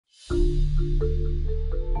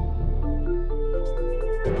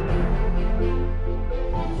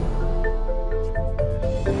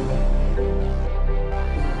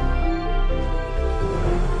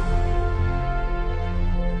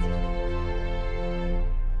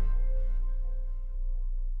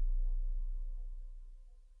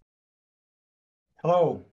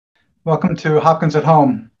Hello, welcome to Hopkins at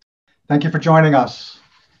Home. Thank you for joining us.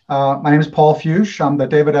 My name is Paul Fuchs. I'm the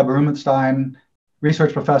David F. Rubenstein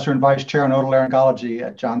Research Professor and Vice Chair in Otolaryngology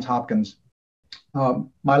at Johns Hopkins.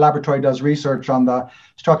 My laboratory does research on the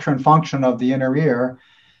structure and function of the inner ear.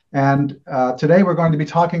 And today we're going to be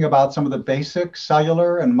talking about some of the basic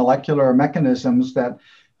cellular and molecular mechanisms that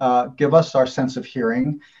give us our sense of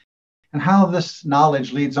hearing and how this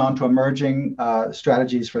knowledge leads on to emerging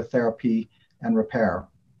strategies for therapy and repair.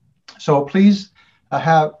 So please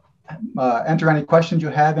enter any questions you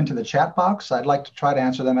have into the chat box. I'd like to try to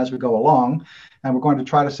answer them as we go along, and we're going to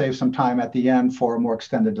try to save some time at the end for a more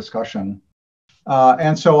extended discussion.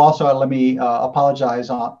 And so also let me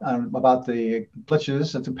apologize about the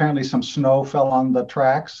glitches. It's apparently some snow fell on the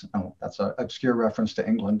tracks. Oh, that's an obscure reference to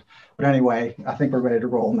England. But anyway, I think we're ready to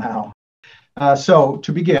roll now. So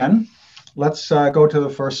to begin, let's go to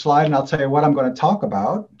the first slide, and I'll tell you what I'm going to talk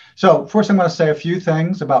about. So first, I'm going to say a few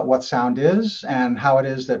things about what sound is and how it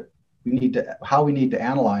is that we need to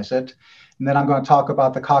analyze it. And then I'm going to talk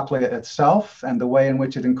about the cochlea itself and the way in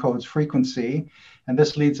which it encodes frequency. And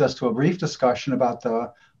this leads us to a brief discussion about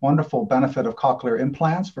the wonderful benefit of cochlear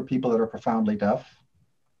implants for people that are profoundly deaf.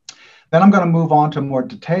 Then I'm going to move on to a more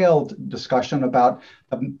detailed discussion about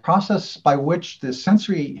the process by which the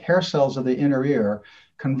sensory hair cells of the inner ear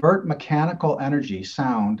convert mechanical energy,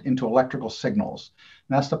 sound, into electrical signals.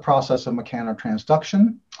 And that's the process of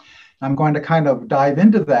mechanotransduction. I'm going to kind of dive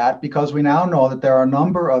into that because we now know that there are a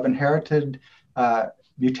number of inherited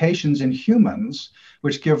mutations in humans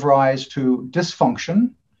which give rise to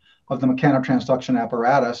dysfunction of the mechanotransduction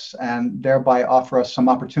apparatus and thereby offer us some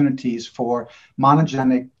opportunities for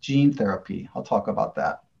monogenic gene therapy. I'll talk about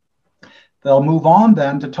that. They'll move on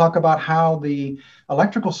then to talk about how the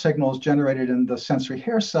electrical signals generated in the sensory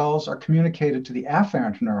hair cells are communicated to the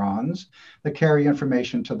afferent neurons that carry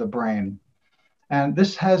information to the brain. And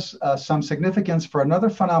this has some significance for another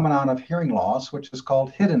phenomenon of hearing loss, which is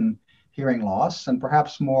called hidden hearing loss. And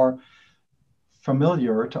perhaps more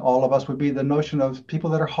familiar to all of us would be the notion of people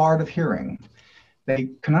that are hard of hearing. They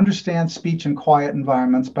can understand speech in quiet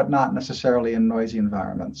environments, but not necessarily in noisy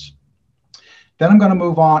environments. Then I'm going to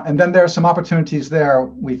move on, and then there are some opportunities there,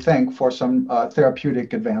 we think, for some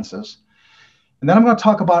therapeutic advances. And then I'm going to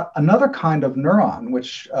talk about another kind of neuron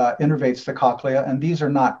which innervates the cochlea, and these are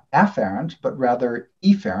not afferent, but rather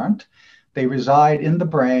efferent. They reside in the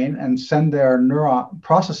brain and send their neuron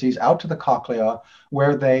processes out to the cochlea,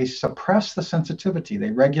 where they suppress the sensitivity. They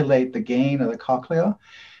regulate the gain of the cochlea.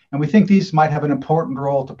 And we think these might have an important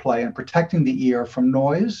role to play in protecting the ear from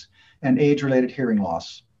noise and age-related hearing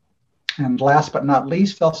loss. And last but not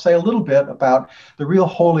least, I'll say a little bit about the real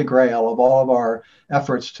holy grail of all of our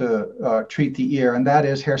efforts to treat the ear, and that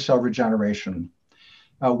is hair cell regeneration.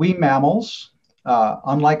 We mammals,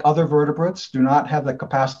 unlike other vertebrates, do not have the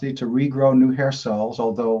capacity to regrow new hair cells,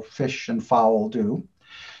 although fish and fowl do.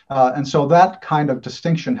 And so that kind of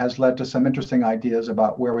distinction has led to some interesting ideas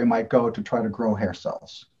about where we might go to try to grow hair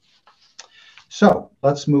cells. So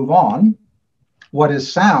let's move on. What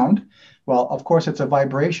is sound? Well, of course, it's a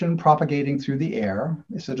vibration propagating through the air.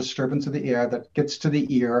 It's a disturbance of the air that gets to the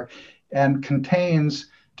ear and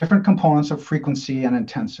contains different components of frequency and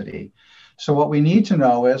intensity. So what we need to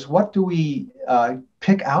know is, what do we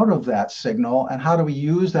pick out of that signal, and how do we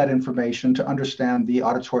use that information to understand the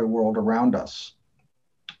auditory world around us?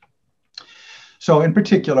 So in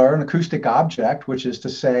particular, an acoustic object, which is to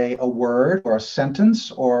say a word or a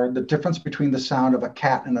sentence or the difference between the sound of a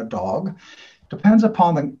cat and a dog, depends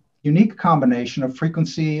upon the unique combination of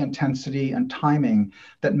frequency, intensity, and timing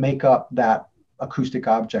that make up that acoustic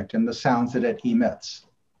object and the sounds that it emits.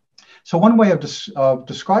 So one way of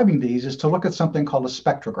describing these is to look at something called a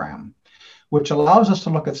spectrogram, which allows us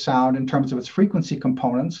to look at sound in terms of its frequency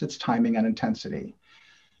components, its timing, and intensity.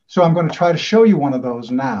 So I'm going to try to show you one of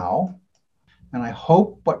those now. And I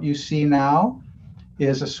hope what you see now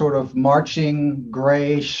is a sort of marching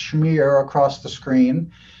gray smear across the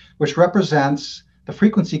screen, which represents the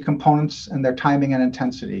frequency components and their timing and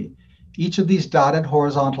intensity. Each of these dotted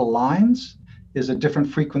horizontal lines is a different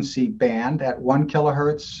frequency band at 1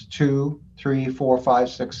 kilohertz, 2, 3, 4, 5,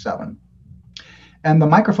 6, 7. And the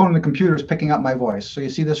microphone in the computer is picking up my voice. So you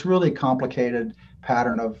see this really complicated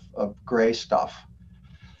pattern of gray stuff.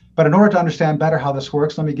 But in order to understand better how this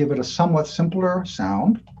works, let me give it a somewhat simpler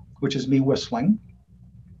sound, which is me whistling.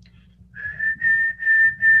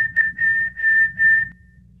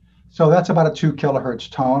 So that's about a 2 kilohertz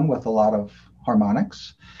tone with a lot of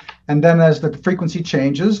harmonics. And then as the frequency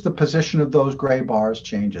changes, the position of those gray bars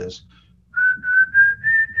changes.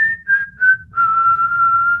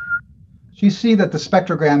 So you see that the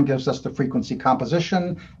spectrogram gives us the frequency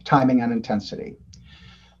composition, timing, and intensity.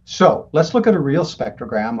 So let's look at a real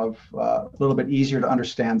spectrogram of a little bit easier to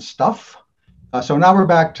understand stuff. So now we're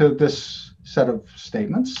back to this set of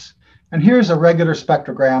statements. And here's a regular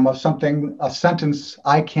spectrogram of something, a sentence,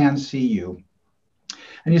 "I can see you."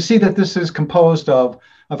 And you see that this is composed of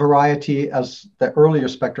a variety, as the earlier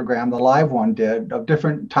spectrogram, the live one did, of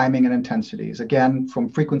different timing and intensities, again, from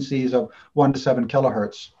frequencies of 1 to 7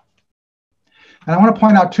 kilohertz. And I want to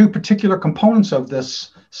point out two particular components of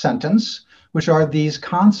this sentence, which are these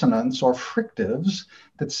consonants or fricatives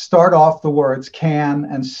that start off the words can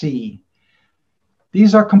and see.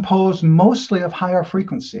 These are composed mostly of higher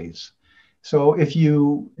frequencies. So if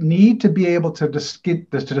you need to be able to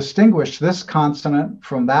distinguish this consonant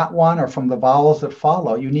from that one or from the vowels that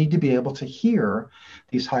follow, you need to be able to hear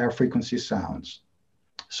these higher frequency sounds.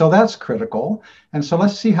 So that's critical. And so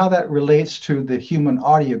let's see how that relates to the human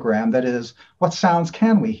audiogram. That is, what sounds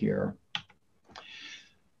can we hear?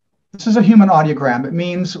 This is a human audiogram. It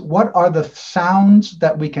means what are the sounds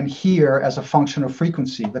that we can hear as a function of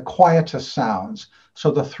frequency, the quietest sounds. So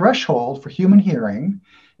the threshold for human hearing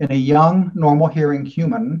in a young, normal hearing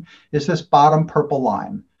human is this bottom purple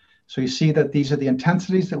line. So you see that these are the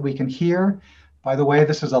intensities that we can hear. By the way,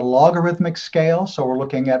 this is a logarithmic scale, so we're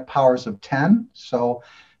looking at powers of 10. So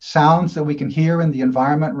sounds that we can hear in the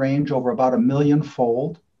environment range over about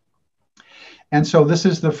 1,000,000-fold. And so this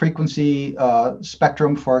is the frequency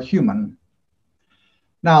spectrum for a human.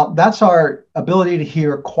 Now, that's our ability to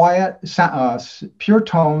hear quiet, pure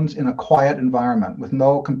tones in a quiet environment with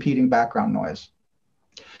no competing background noise.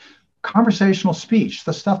 Conversational speech,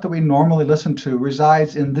 the stuff that we normally listen to,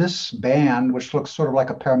 resides in this band, which looks sort of like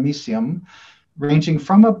a paramecium, ranging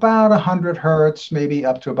from about 100 hertz, maybe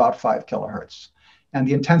up to about 5 kilohertz. And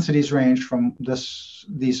the intensities range from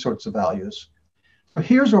these sorts of values. So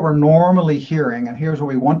here's what we're normally hearing, and here's what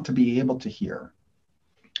we want to be able to hear.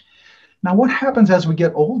 Now, what happens as we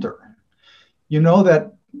get older? You know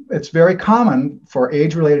that it's very common for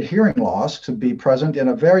age-related hearing loss to be present in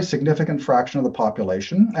a very significant fraction of the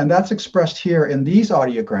population, and that's expressed here in these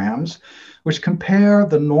audiograms, which compare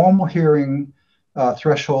the normal hearing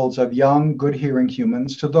thresholds of young, good-hearing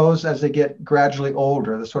humans to those as they get gradually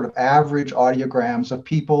older, the sort of average audiograms of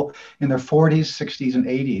people in their 40s, 60s, and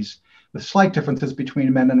 80s, with slight differences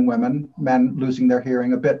between men and women, men losing their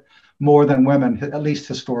hearing a bit more than women, at least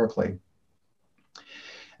historically.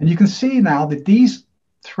 And you can see now that these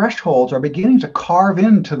thresholds are beginning to carve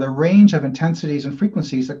into the range of intensities and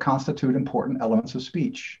frequencies that constitute important elements of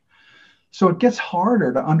speech. So it gets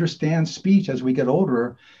harder to understand speech as we get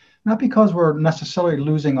older, not because we're necessarily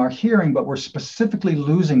losing our hearing, but we're specifically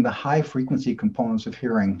losing the high frequency components of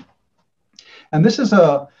hearing. And this is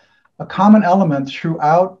a common element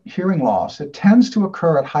throughout hearing loss. It tends to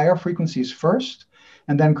occur at higher frequencies first,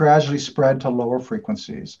 and then gradually spread to lower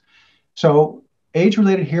frequencies. So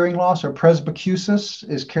age-related hearing loss, or presbycusis,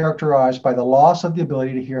 is characterized by the loss of the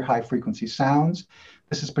ability to hear high-frequency sounds.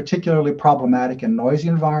 This is particularly problematic in noisy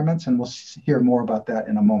environments, and we'll hear more about that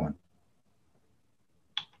in a moment.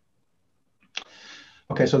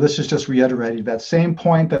 Okay, so this is just reiterating that same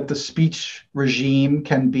point that the speech regime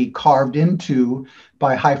can be carved into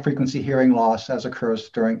by high-frequency hearing loss as occurs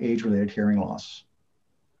during age-related hearing loss.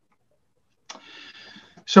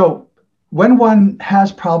 So when one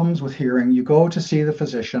has problems with hearing, you go to see the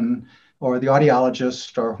physician or the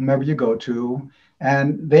audiologist or whomever you go to,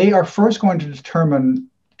 and they are first going to determine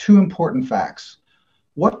two important facts.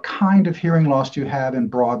 What kind of hearing loss do you have in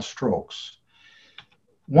broad strokes?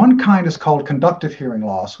 One kind is called conductive hearing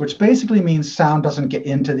loss, which basically means sound doesn't get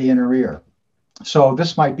into the inner ear. So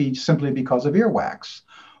this might be simply because of earwax,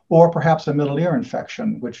 or perhaps a middle ear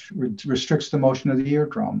infection, which restricts the motion of the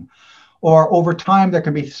eardrum. Or over time, there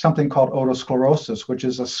can be something called otosclerosis, which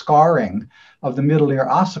is a scarring of the middle ear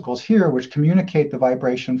ossicles here, which communicate the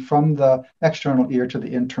vibration from the external ear to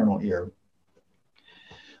the internal ear.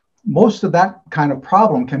 Most of that kind of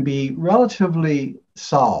problem can be relatively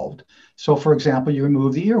solved. So for example, you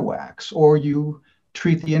remove the earwax, or you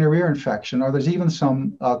treat the inner ear infection, or there's even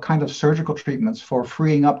some kind of surgical treatments for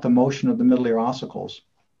freeing up the motion of the middle ear ossicles.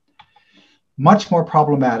 Much more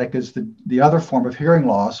problematic is the other form of hearing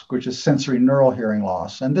loss, which is sensory neural hearing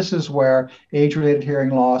loss. And this is where age-related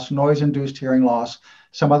hearing loss, noise-induced hearing loss,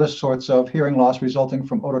 some other sorts of hearing loss resulting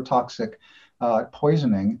from ototoxic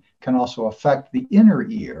poisoning can also affect the inner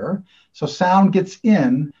ear. So sound gets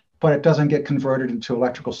in, but it doesn't get converted into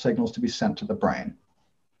electrical signals to be sent to the brain.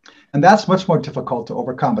 And that's much more difficult to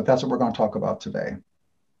overcome, but that's what we're going to talk about today.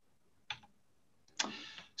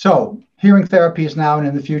 So hearing therapies now and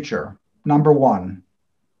in the future. Number one,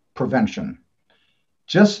 prevention.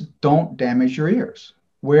 Just don't damage your ears.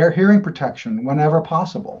 Wear hearing protection whenever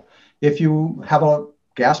possible. If you have a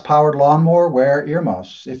gas-powered lawnmower, wear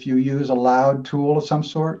earmuffs. If you use a loud tool of some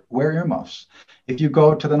sort, wear earmuffs. If you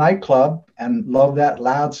go to the nightclub and love that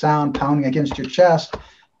loud sound pounding against your chest,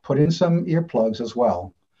 put in some earplugs as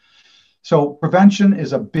well. So prevention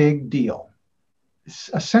is a big deal.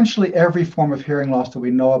 Essentially every form of hearing loss that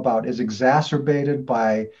we know about is exacerbated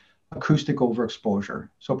by acoustic overexposure.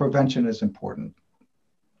 So prevention is important.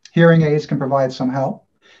 Hearing aids can provide some help.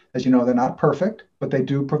 As you know, they're not perfect, but they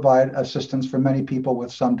do provide assistance for many people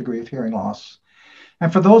with some degree of hearing loss.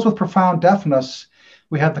 And for those with profound deafness,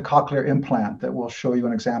 we have the cochlear implant that we'll show you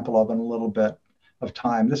an example of in a little bit of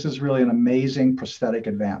time. This is really an amazing prosthetic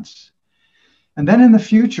advance. And then in the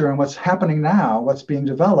future, and what's happening now, what's being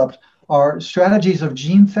developed, are strategies of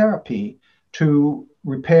gene therapy to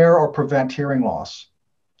repair or prevent hearing loss.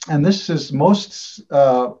 And this is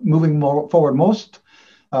moving forward most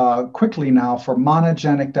quickly now for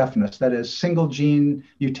monogenic deafness, that is single gene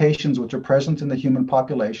mutations which are present in the human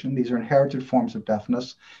population. These are inherited forms of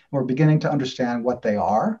deafness. And we're beginning to understand what they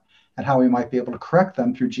are and how we might be able to correct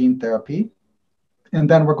them through gene therapy. And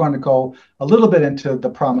then we're going to go a little bit into the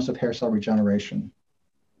promise of hair cell regeneration.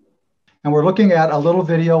 And we're looking at a little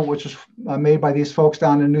video which was made by these folks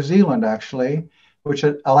down in New Zealand, actually, which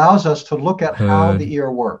allows us to look at how the ear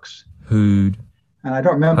works. And I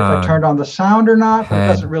don't remember if I turned on the sound or not, but it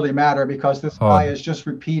doesn't really matter because this guy is just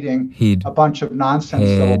repeating a bunch of nonsense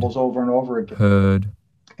syllables over and over again.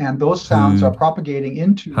 And those sounds are propagating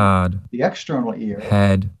into the external ear,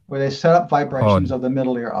 where they set up vibrations of the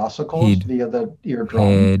middle ear ossicles via the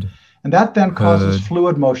eardrum. And that then causes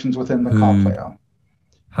fluid motions within the cochlea.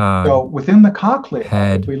 So within the cochlea,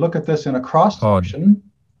 if we look at this in a cross-section,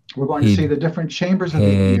 we're going to see the different chambers of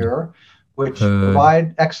the ear, which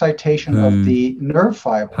provide excitation of the nerve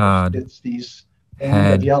fibers. It's these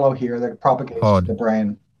bands of yellow here that propagates to the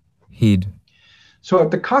brain. So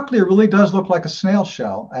the cochlea really does look like a snail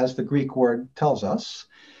shell, as the Greek word tells us.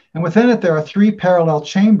 And within it, there are three parallel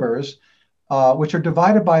chambers, which are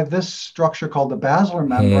divided by this structure called the basilar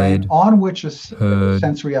membrane, on which is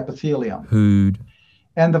sensory epithelium.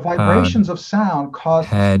 And the vibrations of sound cause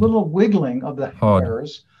this little wiggling of the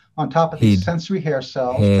hairs on top of these sensory hair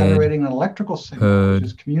cells, generating an electrical signal, which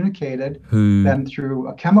is communicated then through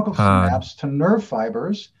a chemical synapse to nerve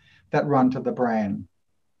fibers that run to the brain.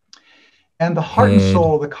 And the heart and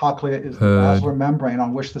soul of the cochlea is the basilar membrane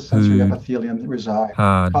on which the sensory epithelium resides,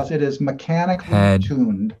 because it is mechanically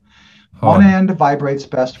tuned. One end vibrates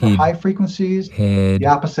best for high frequencies, the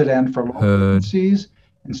opposite end for low frequencies.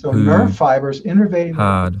 And so nerve fibers innervating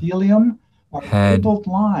the epithelium are labeled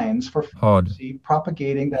lines for frequency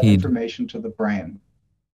propagating that information to the brain.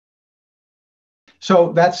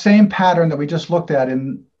 So that same pattern that we just looked at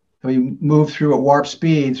we moved through at warp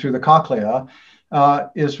speed through the cochlea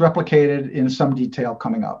is replicated in some detail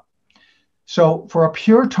coming up. So for a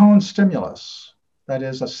pure tone stimulus, that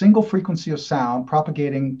is a single frequency of sound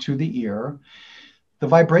propagating to the ear, the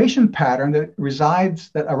vibration pattern that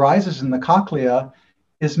arises in the cochlea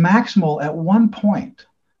is maximal at one point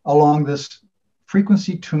along this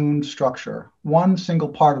frequency-tuned structure. One single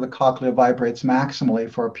part of the cochlea vibrates maximally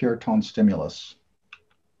for a pure tone stimulus.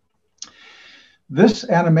 This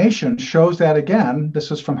animation shows that again.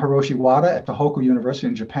 This is from Hiroshi Wada at Tohoku University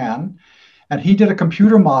in Japan. And he did a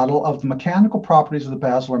computer model of the mechanical properties of the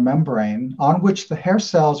basilar membrane on which the hair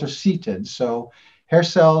cells are seated. So hair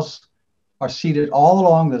cells are seated all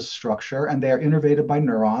along this structure, and they are innervated by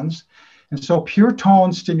neurons. And so pure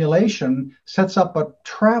tone stimulation sets up a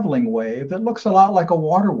traveling wave that looks a lot like a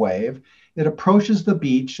water wave. It approaches the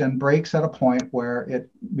beach and breaks at a point where it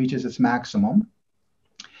reaches its maximum.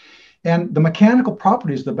 And the mechanical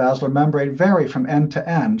properties of the basilar membrane vary from end to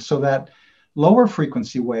end, so that lower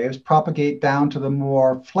frequency waves propagate down to the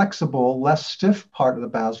more flexible, less stiff part of the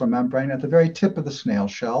basilar membrane at the very tip of the snail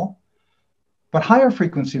shell. But higher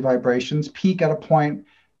frequency vibrations peak at a point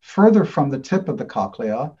further from the tip of the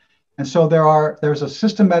cochlea. And so there's a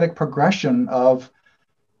systematic progression of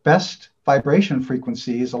best vibration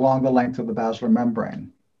frequencies along the length of the basilar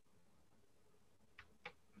membrane.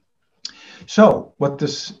 So what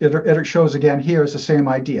this it shows again here is the same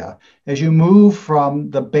idea. As you move from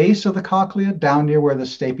the base of the cochlea down near where the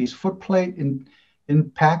stapes footplate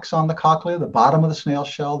impacts on the cochlea, the bottom of the snail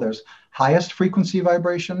shell, there's highest frequency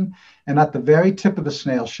vibration. And at the very tip of the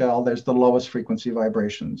snail shell, there's the lowest frequency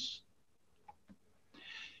vibrations.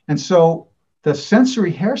 And so the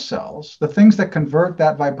sensory hair cells, the things that convert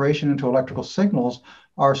that vibration into electrical signals,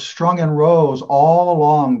 are strung in rows all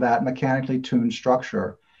along that mechanically tuned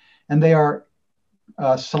structure. And they are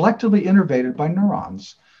selectively innervated by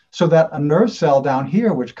neurons, so that a nerve cell down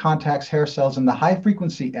here, which contacts hair cells in the high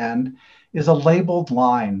frequency end, is a labeled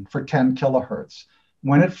line for 10 kilohertz.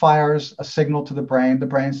 when it fires a signal to the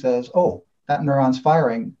brain says, oh, that neuron's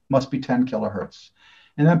firing, must be 10 kilohertz.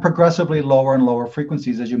 And then progressively lower and lower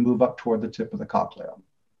frequencies as you move up toward the tip of the cochlea.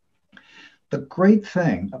 The great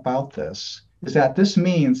thing about this is that this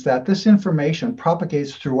means that this information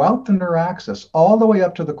propagates throughout the neuraxis all the way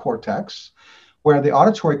up to the cortex, where the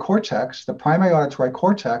auditory cortex, the primary auditory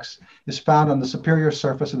cortex, is found on the superior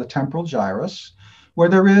surface of the temporal gyrus, where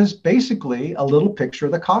there is basically a little picture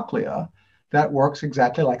of the cochlea that works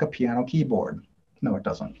exactly like a piano keyboard. No, it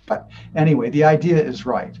doesn't. But anyway, the idea is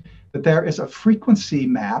right, that there is a frequency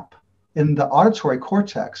map in the auditory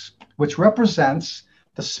cortex, which represents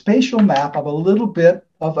the spatial map of a little bit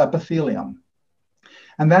of epithelium.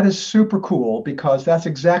 And that is super cool because that's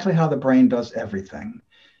exactly how the brain does everything.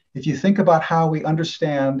 If you think about how we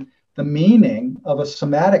understand the meaning of a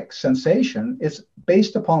somatic sensation, it's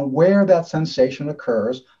based upon where that sensation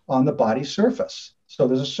occurs on the body surface. So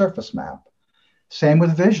there's a surface map. Same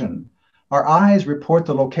with vision. Our eyes report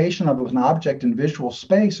the location of an object in visual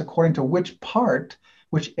space according to which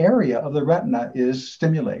area of the retina is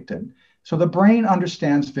stimulated. So the brain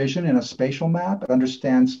understands vision in a spatial map. It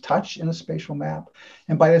understands touch in a spatial map.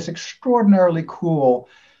 And by this extraordinarily cool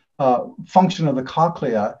function of the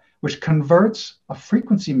cochlea, which converts a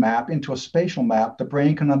frequency map into a spatial map, the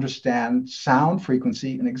brain can understand sound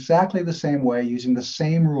frequency in exactly the same way using the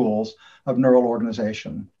same rules of neural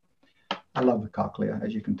organization. I love the cochlea,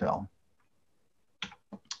 as you can tell.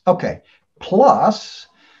 Okay, plus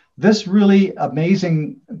this really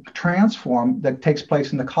amazing transform that takes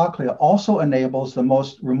place in the cochlea also enables the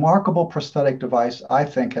most remarkable prosthetic device I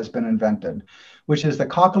think has been invented, which is the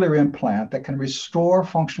cochlear implant that can restore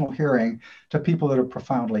functional hearing to people that are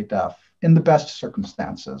profoundly deaf in the best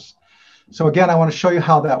circumstances. So again, I want to show you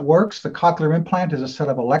how that works. The cochlear implant is a set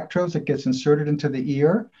of electrodes that gets inserted into the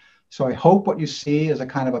ear. So I hope what you see is a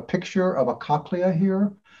kind of a picture of a cochlea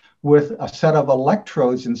here with a set of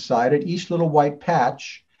electrodes inside it. Each little white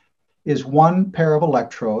patch is one pair of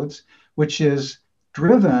electrodes, which is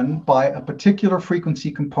driven by a particular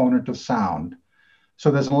frequency component of sound. So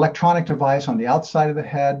there's an electronic device on the outside of the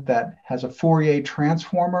head that has a Fourier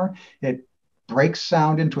transformer. It breaks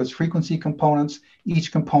sound into its frequency components.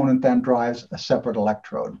 Each component then drives a separate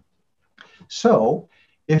electrode. So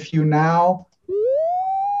if you now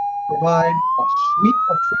provide a suite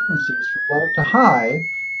of frequencies from low to high,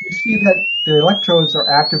 you see that the electrodes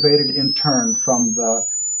are activated in turn from the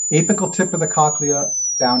apical tip of the cochlea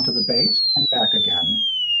down to the base and back again.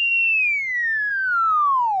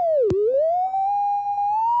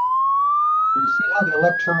 You see how the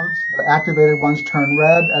electrodes, the activated ones, turn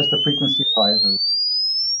red as the frequency rises.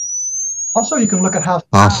 Also, you can look at how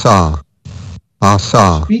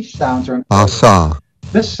speech sounds are encoded.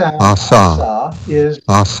 This sound, asa, is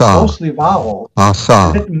mostly vowel,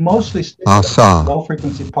 and it mostly stimulates the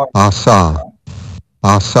low-frequency part. The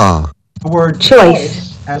word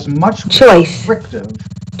choice has much more restrictive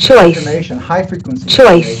information, high-frequency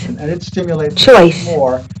information, and it stimulates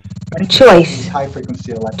more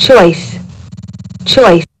high-frequency electrons.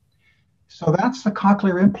 So that's the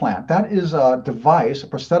cochlear implant. That is a device, a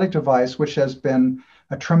prosthetic device, which has been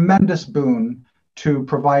a tremendous boon to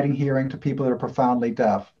providing hearing to people that are profoundly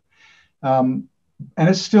deaf. And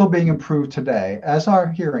it's still being improved today, as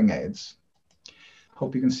are hearing aids.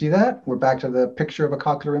 Hope you can see that. We're back to the picture of a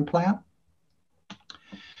cochlear implant.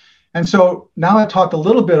 And so now I talked a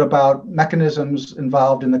little bit about mechanisms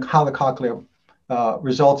involved in how the cochlea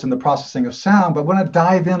results in the processing of sound, but I want to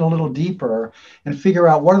dive in a little deeper and figure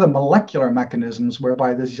out what are the molecular mechanisms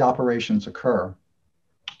whereby these operations occur.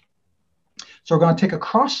 So we're going to take a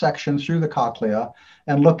cross-section through the cochlea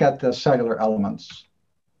and look at the cellular elements.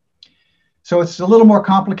 So it's a little more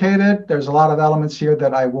complicated. There's a lot of elements here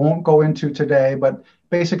that I won't go into today, but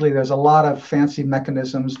basically there's a lot of fancy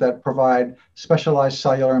mechanisms that provide specialized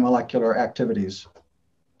cellular and molecular activities.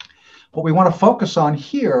 What we want to focus on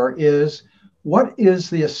here is what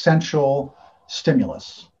is the essential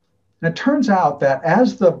stimulus? And it turns out that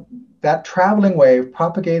as that traveling wave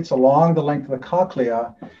propagates along the length of the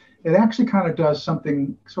cochlea, it actually kind of does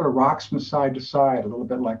something, sort of rocks from side to side, a little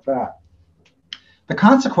bit like that. The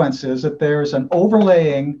consequence is that there's an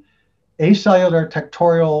overlaying acellular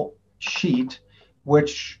tectorial sheet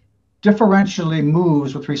which differentially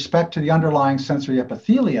moves with respect to the underlying sensory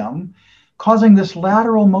epithelium, causing this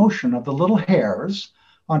lateral motion of the little hairs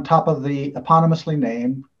on top of the eponymously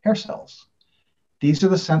named hair cells. These are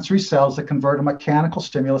the sensory cells that convert a mechanical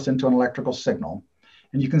stimulus into an electrical signal.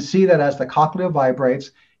 And you can see that as the cochlea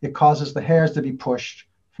vibrates, it causes the hairs to be pushed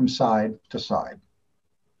from side to side.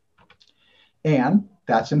 And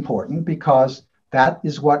that's important because that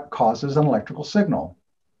is what causes an electrical signal.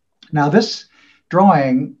 Now, this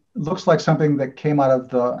drawing looks like something that came out of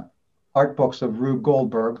the art books of Rube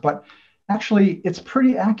Goldberg, but actually it's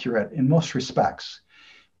pretty accurate in most respects.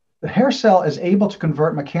 The hair cell is able to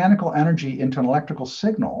convert mechanical energy into an electrical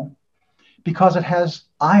signal because it has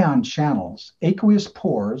ion channels, aqueous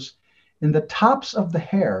pores, in the tops of the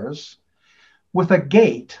hairs with a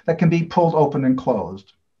gate that can be pulled open and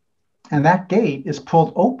closed. And that gate is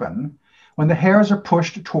pulled open when the hairs are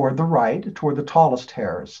pushed toward the right, toward the tallest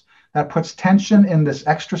hairs. That puts tension in this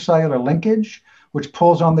extracellular linkage, which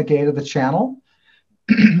pulls on the gate of the channel.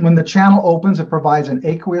 When the channel opens, it provides an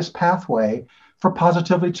aqueous pathway for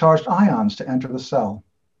positively charged ions to enter the cell.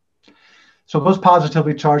 So those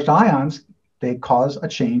positively charged ions, they cause a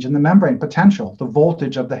change in the membrane potential, the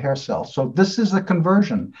voltage of the hair cell. So this is the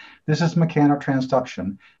conversion. This is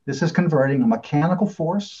mechanotransduction. This is converting a mechanical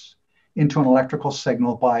force into an electrical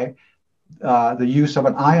signal by the use of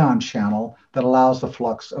an ion channel that allows the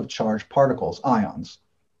flux of charged particles, ions.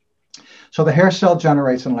 So the hair cell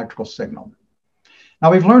generates an electrical signal.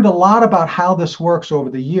 Now, we've learned a lot about how this works over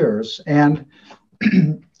the years, and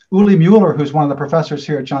Uli Mueller, who's one of the professors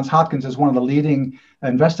here at Johns Hopkins, is one of the leading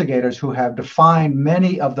investigators who have defined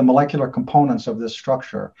many of the molecular components of this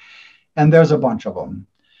structure, and there's a bunch of them.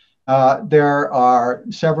 There are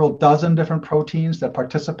several dozen different proteins that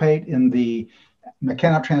participate in the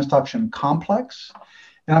mechanotransduction complex,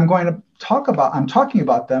 and I'm talking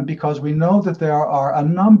about them because we know that there are a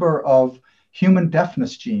number of human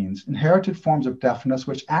deafness genes, inherited forms of deafness,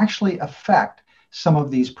 which actually affect some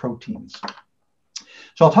of these proteins.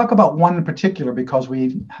 So I'll talk about one in particular because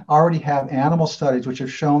we already have animal studies which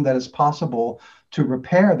have shown that it's possible to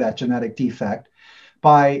repair that genetic defect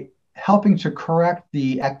by helping to correct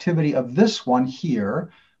the activity of this one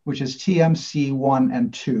here, which is TMC1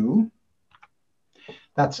 and 2.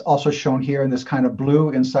 That's also shown here in this kind of blue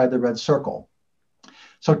inside the red circle.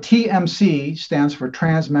 So TMC stands for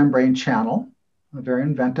transmembrane channel, a very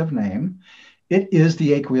inventive name. It is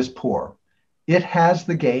the aqueous pore. It has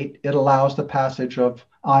the gate. It allows the passage of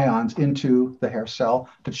ions into the hair cell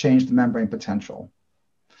to change the membrane potential.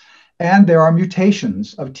 And there are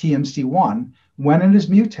mutations of TMC1. When it is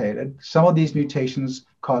mutated, some of these mutations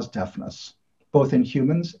cause deafness, both in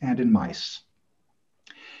humans and in mice.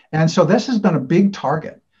 And so this has been a big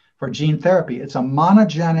target for gene therapy. It's a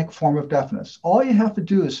monogenic form of deafness. All you have to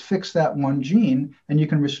do is fix that one gene and you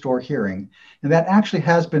can restore hearing. And that actually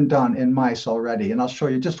has been done in mice already. And I'll show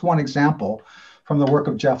you just one example from the work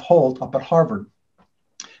of Jeff Holt up at Harvard.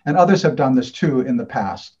 And others have done this too in the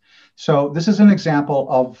past. So this is an example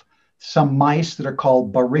of some mice that are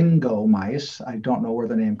called Baringo mice. I don't know where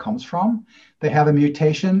the name comes from. They have a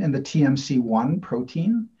mutation in the TMC1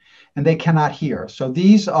 protein, and they cannot hear. So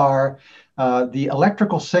these are the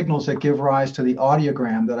electrical signals that give rise to the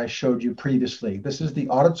audiogram that I showed you previously. This is the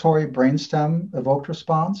auditory brainstem evoked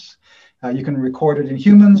response. You can record it in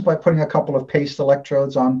humans by putting a couple of paste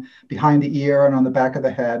electrodes on behind the ear and on the back of the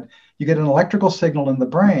head. You get an electrical signal in the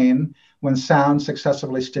brain when sound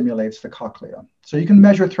successively stimulates the cochlea. So you can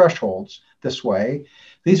measure thresholds this way.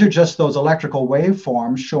 These are just those electrical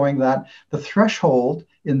waveforms showing that the threshold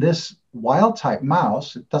in this wild-type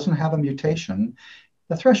mouse, it doesn't have a mutation.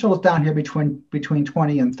 The threshold is down here between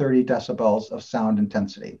 20 and 30 decibels of sound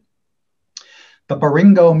intensity. The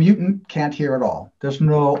Baringo mutant can't hear at all. There's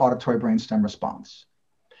no auditory brainstem response.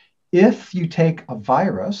 If you take a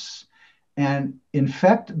virus and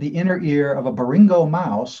infect the inner ear of a Baringo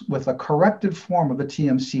mouse with a corrected form of the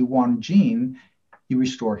TMC1 gene, you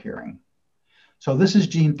restore hearing. So this is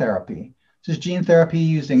gene therapy. This is gene therapy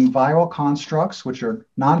using viral constructs, which are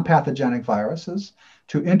non-pathogenic viruses,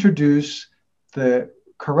 to introduce the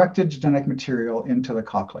corrected genetic material into the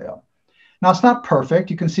cochlea. Now, it's not perfect.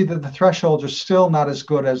 You can see that the thresholds are still not as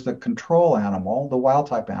good as the control animal, the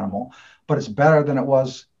wild-type animal, but it's better than it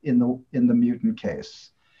was in the mutant case.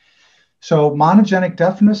 So monogenic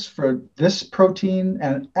deafness for this protein,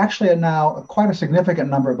 and actually now quite a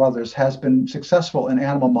significant number of others, has been successful in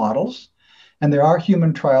animal models. And there are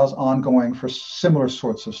human trials ongoing for similar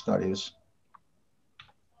sorts of studies.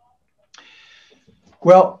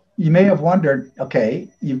 Well, you may have wondered,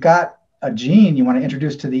 okay, you've got a gene you want to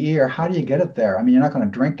introduce to the ear. How do you get it there? I mean, you're not going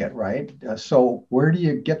to drink it, right? So how do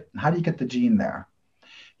you get the gene there?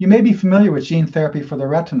 You may be familiar with gene therapy for the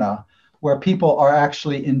retina, where people are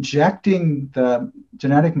actually injecting the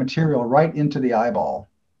genetic material right into the eyeball.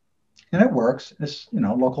 And it works. It's,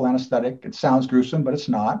 local anesthetic. It sounds gruesome, but it's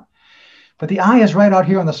not. But the eye is right out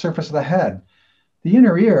here on the surface of the head. The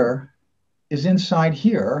inner ear is inside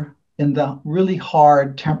here in the really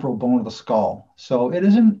hard temporal bone of the skull. So it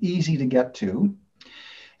isn't easy to get to.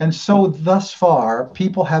 And so thus far,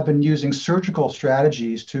 people have been using surgical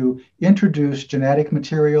strategies to introduce genetic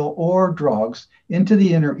material or drugs into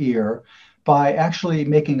the inner ear by actually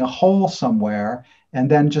making a hole somewhere and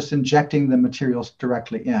then just injecting the materials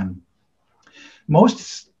directly in.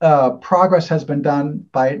 Most progress has been done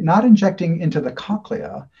by not injecting into the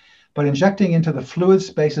cochlea, but injecting into the fluid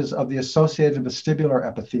spaces of the associated vestibular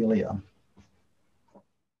epithelia.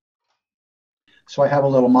 So I have a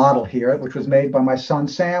little model here, which was made by my son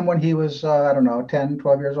Sam when he was, I don't know, 10,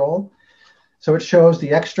 12 years old. So it shows the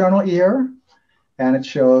external ear, and it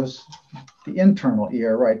shows the internal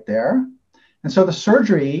ear right there. And so the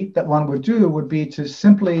surgery that one would do would be to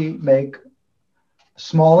simply make a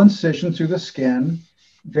small incision through the skin,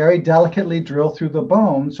 very delicately drill through the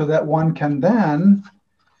bone so that one can then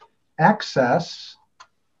access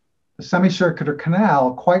the semicircular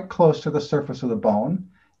canal quite close to the surface of the bone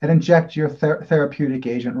and inject your therapeutic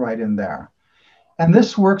agent right in there. And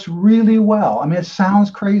this works really well. I mean, it sounds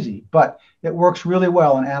crazy, but it works really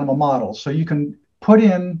well in animal models. So you can put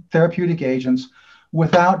in therapeutic agents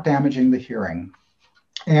without damaging the hearing.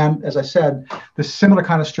 And as I said, the similar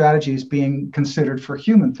kind of strategy is being considered for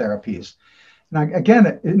human therapies. Now, again,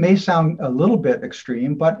 it may sound a little bit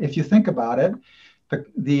extreme, but if you think about it,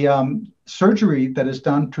 the surgery that is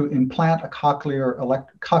done to implant a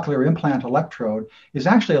cochlear implant electrode is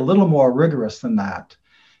actually a little more rigorous than that.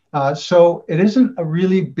 So it isn't a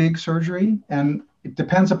really big surgery, and it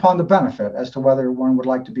depends upon the benefit as to whether one would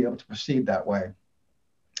like to be able to proceed that way.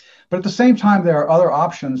 But at the same time, there are other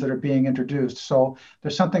options that are being introduced. So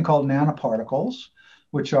there's something called nanoparticles,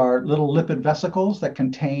 which are little lipid vesicles that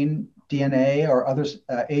contain DNA or other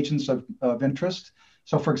agents of interest.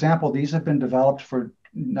 So for example, these have been developed for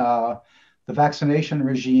the vaccination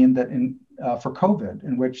regime for COVID,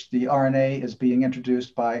 in which the RNA is being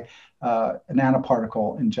introduced by a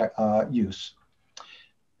nanoparticle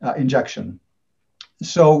injection.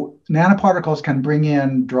 So nanoparticles can bring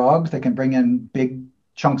in drugs, they can bring in big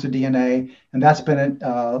chunks of DNA, and that's been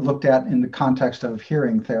looked at in the context of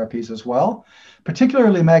hearing therapies as well,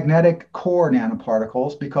 particularly magnetic core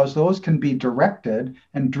nanoparticles, because those can be directed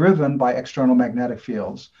and driven by external magnetic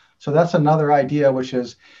fields. So that's another idea which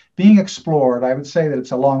is being explored. I would say that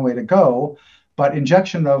it's a long way to go, but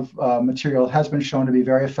injection of material has been shown to be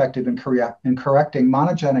very effective in correcting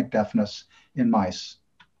monogenic deafness in mice.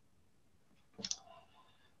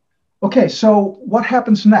 Okay, so what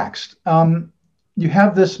happens next? You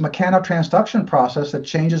have this mechanotransduction process that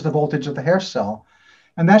changes the voltage of the hair cell.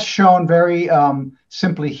 And that's shown very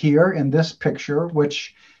simply here in this picture,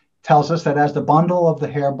 which tells us that as the bundle of the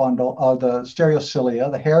hair bundle of the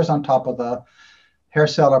stereocilia, the hairs on top of the hair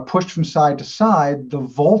cell are pushed from side to side, the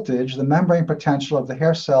voltage, the membrane potential of the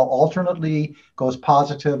hair cell alternately goes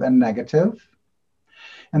positive and negative.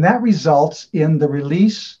 And that results in the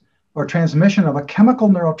release or transmission of a chemical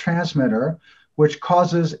neurotransmitter, which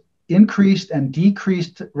causes increased and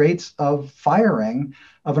decreased rates of firing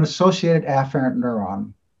of an associated afferent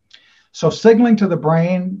neuron. So signaling to the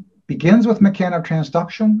brain begins with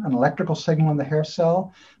mechanotransduction, an electrical signal in the hair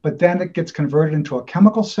cell, but then it gets converted into a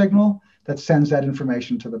chemical signal that sends that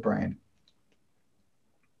information to the brain.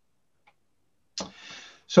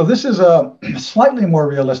 So this is a slightly more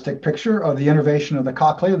realistic picture of the innervation of the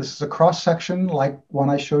cochlea. This is a cross-section like one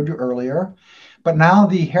I showed you earlier. But now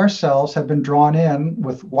the hair cells have been drawn in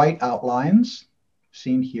with white outlines,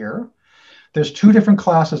 seen here. There's two different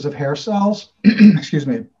classes of hair cells, excuse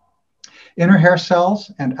me, inner hair cells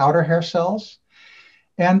and outer hair cells.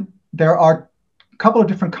 And there are a couple of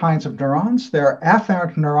different kinds of neurons. There are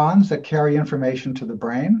afferent neurons that carry information to the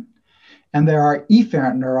brain. And there are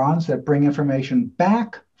efferent neurons that bring information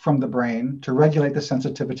back from the brain to regulate the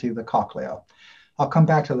sensitivity of the cochlea. I'll come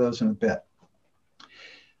back to those in a bit.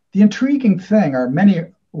 The intriguing thing, or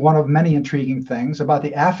one of many intriguing things about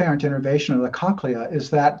the afferent innervation of the cochlea is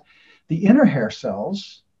that the inner hair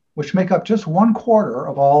cells, which make up just 1/4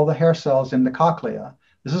 of all the hair cells in the cochlea,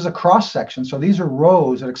 this is a cross section, so these are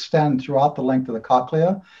rows that extend throughout the length of the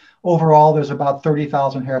cochlea. Overall, there's about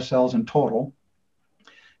 30,000 hair cells in total.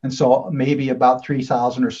 And so maybe about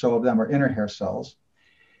 3,000 or so of them are inner hair cells.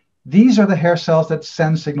 These are the hair cells that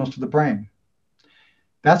send signals to the brain.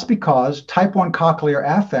 That's because type 1 cochlear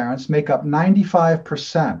afferents make up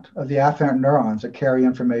 95% of the afferent neurons that carry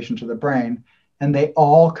information to the brain, and they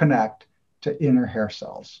all connect to inner hair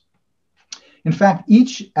cells. In fact,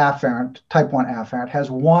 each afferent, type 1 afferent,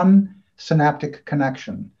 has one synaptic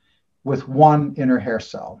connection with one inner hair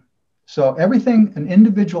cell. So everything an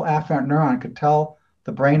individual afferent neuron could tell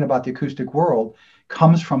the brain about the acoustic world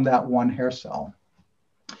comes from that one hair cell.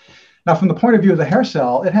 Now, from the point of view of the hair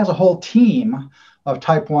cell, it has a whole team of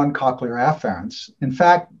type 1 cochlear afferents. In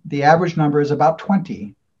fact, the average number is about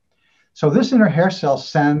 20. So this inner hair cell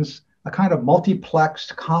sends a kind of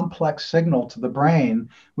multiplexed, complex signal to the brain,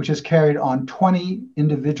 which is carried on 20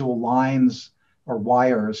 individual lines or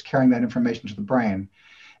wires carrying that information to the brain.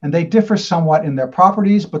 And they differ somewhat in their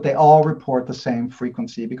properties, but they all report the same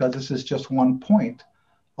frequency because this is just one point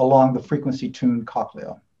along the frequency-tuned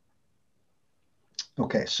cochlea.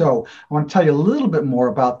 Okay, so I want to tell you a little bit more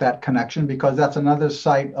about that connection because that's another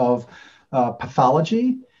site of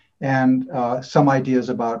pathology and some ideas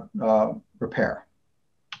about repair.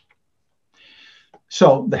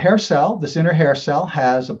 So the hair cell, this inner hair cell,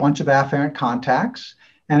 has a bunch of afferent contacts,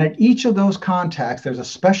 and at each of those contacts, there's a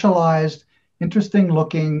specialized,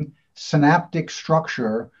 interesting-looking synaptic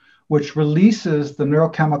structure which releases the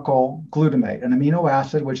neurochemical glutamate, an amino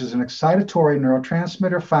acid, which is an excitatory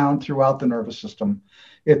neurotransmitter found throughout the nervous system.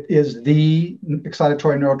 It is the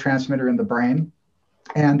excitatory neurotransmitter in the brain,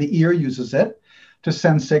 and the ear uses it to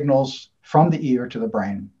send signals from the ear to the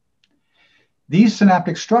brain. These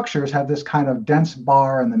synaptic structures have this kind of dense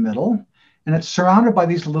bar in the middle, and it's surrounded by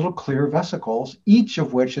these little clear vesicles, each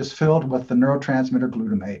of which is filled with the neurotransmitter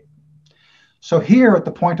glutamate. So here at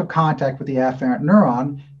the point of contact with the afferent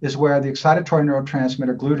neuron is where the excitatory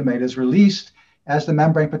neurotransmitter glutamate is released as the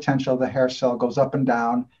membrane potential of the hair cell goes up and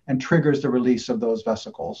down and triggers the release of those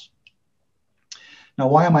vesicles. Now,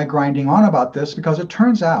 why am I grinding on about this? Because it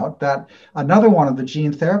turns out that another one of the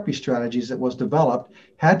gene therapy strategies that was developed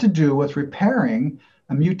had to do with repairing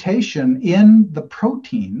a mutation in the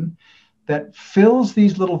protein that fills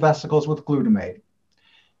these little vesicles with glutamate.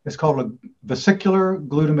 It's called a vesicular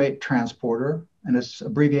glutamate transporter, and its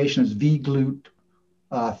abbreviation is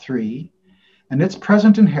VGLUT3. And it's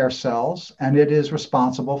present in hair cells, and it is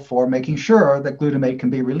responsible for making sure that glutamate can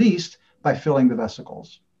be released by filling the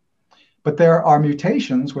vesicles. But there are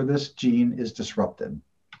mutations where this gene is disrupted.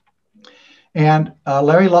 And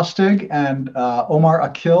Larry Lustig and Omar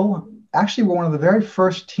Akil actually were one of the very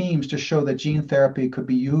first teams to show that gene therapy could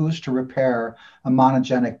be used to repair a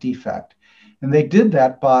monogenic defect. And they did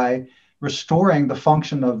that by restoring the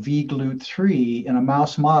function of VGLUT3 in a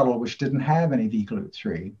mouse model which didn't have any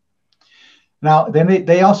VGLUT3. Now, then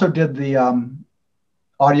they also did the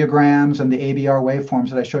audiograms and the ABR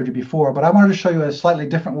waveforms that I showed you before, but I wanted to show you a slightly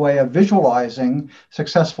different way of visualizing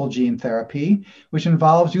successful gene therapy, which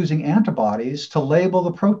involves using antibodies to label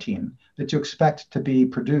the protein that you expect to be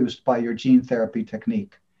produced by your gene therapy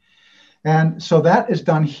technique. And so that is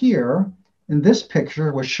done here in this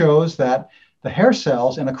picture, which shows that the hair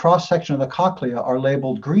cells in a cross-section of the cochlea are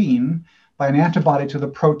labeled green by an antibody to the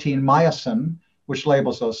protein myosin, which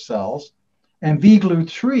labels those cells, and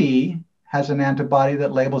VGLUT3 has an antibody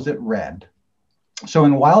that labels it red. So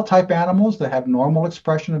in wild-type animals that have normal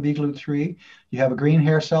expression of VGLUT3, you have a green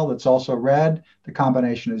hair cell that's also red. The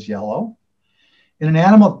combination is yellow. In an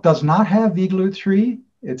animal that does not have VGLUT3,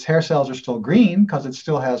 its hair cells are still green because it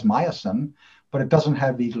still has myosin, but it doesn't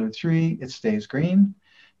have VGLUT3, it stays green.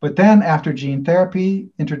 But then after gene therapy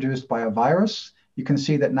introduced by a virus, you can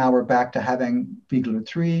see that now we're back to having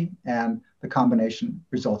VGLUT3 and the combination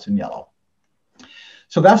results in yellow.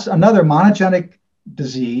 So that's another monogenic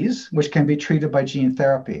disease which can be treated by gene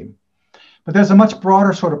therapy. But there's a much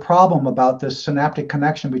broader sort of problem about this synaptic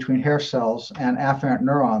connection between hair cells and afferent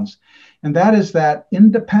neurons. And that is that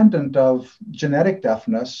independent of genetic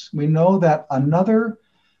deafness, we know that another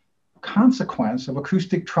consequence of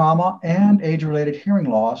acoustic trauma and age-related hearing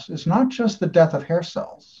loss is not just the death of hair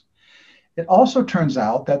cells. It also turns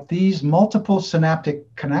out that these multiple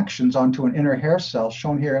synaptic connections onto an inner hair cell,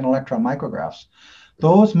 shown here in electron micrographs,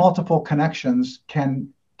 those multiple connections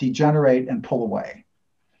can degenerate and pull away.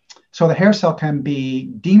 So the hair cell can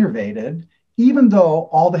be denervated, even though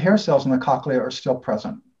all the hair cells in the cochlea are still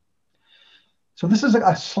present. So this is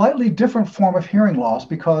a slightly different form of hearing loss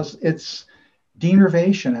because it's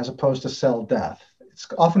denervation as opposed to cell death. It's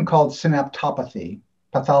often called synaptopathy,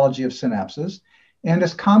 pathology of synapses, and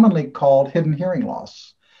is commonly called hidden hearing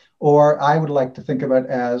loss, or I would like to think of it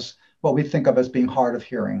as what we think of as being hard of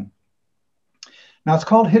hearing. Now, it's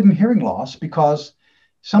called hidden hearing loss because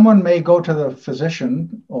someone may go to the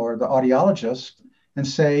physician or the audiologist and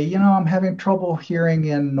say, you know, I'm having trouble hearing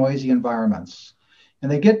in noisy environments.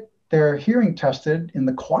 And they get their hearing tested in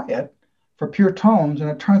the quiet for pure tones, and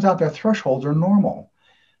it turns out their thresholds are normal.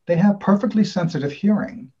 They have perfectly sensitive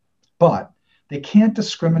hearing, but they can't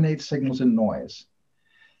discriminate signals in noise.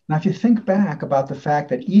 Now, if you think back about the fact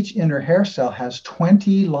that each inner hair cell has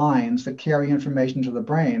 20 lines that carry information to the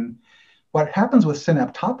brain, what happens with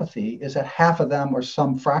synaptopathy is that half of them or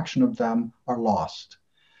some fraction of them are lost.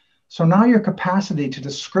 So now your capacity to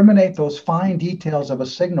discriminate those fine details of a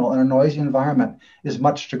signal in a noisy environment is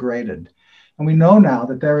much degraded. And we know now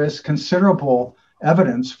that there is considerable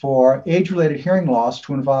evidence for age-related hearing loss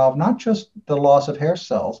to involve not just the loss of hair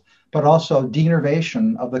cells, but also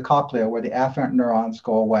denervation of the cochlea where the afferent neurons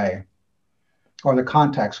go away, or the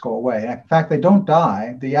contacts go away. In fact, they don't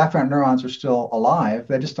die. The afferent neurons are still alive.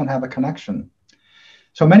 They just don't have a connection.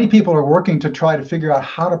 So many people are working to try to figure out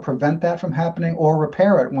how to prevent that from happening or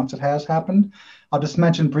repair it once it has happened. I'll just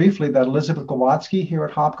mention briefly that Elizabeth Glowatsky here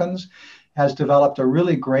at Hopkins has developed a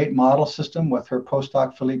really great model system with her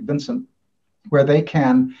postdoc Philippe Vincent, where they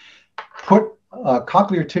can put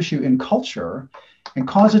cochlear tissue in culture and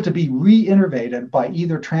cause it to be reinnervated by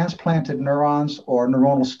either transplanted neurons or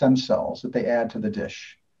neuronal stem cells that they add to the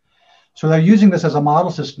dish. So they're using this as a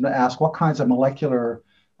model system to ask what kinds of molecular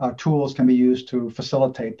tools can be used to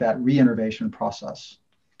facilitate that reinnervation process.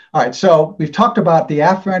 All right, so we've talked about the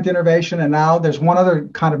afferent innervation, and now there's one other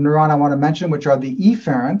kind of neuron I want to mention, which are the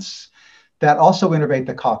efferents that also innervate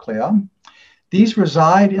the cochlea. These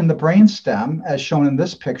reside in the brainstem, as shown in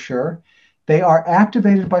this picture. They are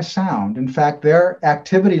activated by sound. In fact, their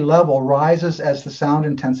activity level rises as the sound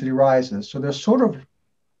intensity rises. So they're sort of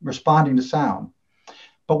responding to sound.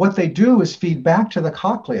 But what they do is feed back to the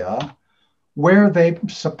cochlea, where they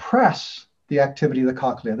suppress the activity of the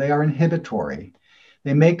cochlea. They are inhibitory.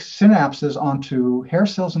 They make synapses onto hair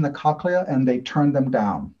cells in the cochlea and they turn them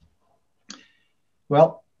down.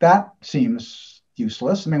 Well, that seems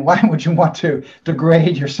useless. I mean, why would you want to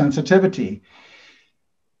degrade your sensitivity?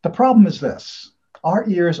 The problem is this: our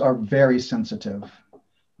ears are very sensitive.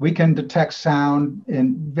 We can detect sound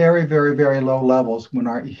in very, very, very low levels when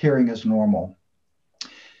our hearing is normal.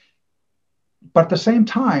 But at the same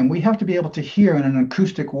time, we have to be able to hear in an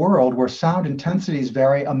acoustic world where sound intensities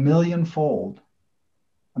vary a millionfold.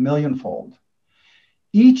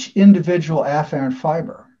 Each individual afferent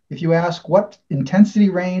fiber, if you ask what intensity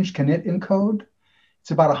range can it encode,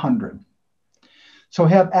 it's about 100. So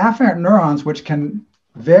we have afferent neurons which can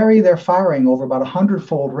vary their firing over about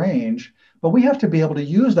 100-fold range, but we have to be able to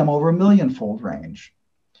use them over a millionfold range.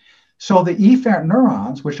 So the efferent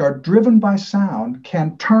neurons, which are driven by sound,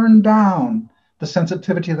 can turn down the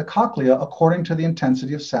sensitivity of the cochlea according to the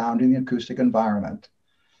intensity of sound in the acoustic environment.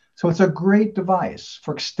 So it's a great device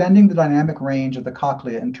for extending the dynamic range of the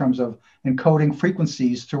cochlea in terms of encoding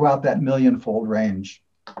frequencies throughout that millionfold range.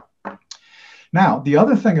 Now, the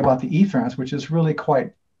other thing about the efferents, which is really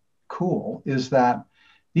quite cool, is that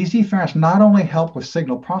these efferents not only help with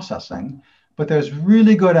signal processing, but there's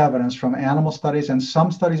really good evidence from animal studies and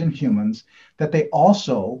some studies in humans that they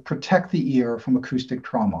also protect the ear from acoustic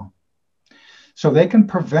trauma. So they can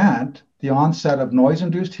prevent the onset of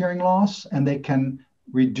noise-induced hearing loss, and they can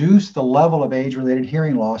reduce the level of age-related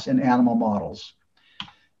hearing loss in animal models.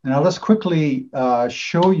 Now let's quickly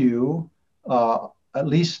show you at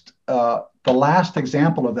least the last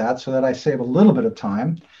example of that so that I save a little bit of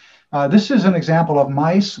time. This is an example of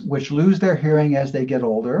mice which lose their hearing as they get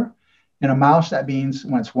older. In a mouse, that means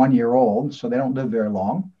when it's 1 year old, so they don't live very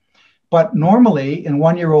long. But normally, in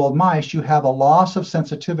 1-year-old mice, you have a loss of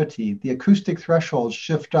sensitivity. The acoustic thresholds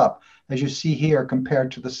shift up, as you see here,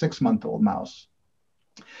 compared to the 6-month-old mouse.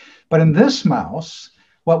 But in this mouse,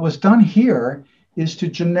 what was done here is to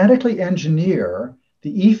genetically engineer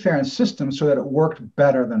the efferent system so that it worked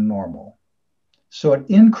better than normal. So it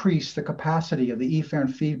increased the capacity of the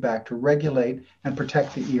efferent feedback to regulate and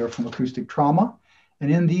protect the ear from acoustic trauma.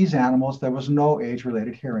 And in these animals, there was no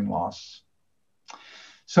age-related hearing loss.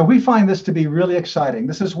 So we find this to be really exciting.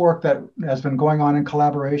 This is work that has been going on in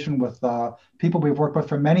collaboration with people we've worked with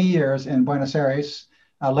for many years in Buenos Aires,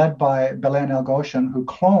 led by Belén El-Goshen, who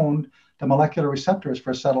cloned the molecular receptors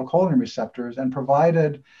for acetylcholine receptors and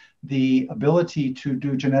provided the ability to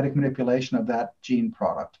do genetic manipulation of that gene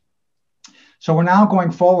product. So we're now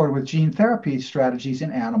going forward with gene therapy strategies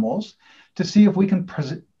in animals to see if we can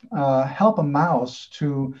help a mouse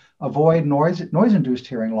to avoid noise-induced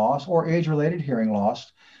hearing loss or age-related hearing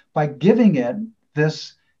loss by giving it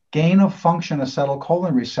this gain-of-function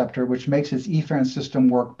acetylcholine receptor, which makes its efferent system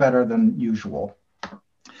work better than usual.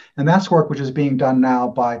 And that's work which is being done now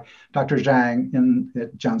by Dr. Zhang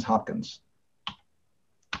at Johns Hopkins.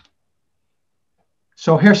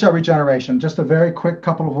 So hair cell regeneration, just a very quick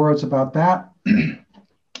couple of words about that.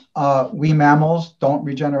 We mammals don't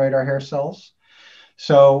regenerate our hair cells.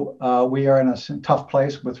 So we are in a tough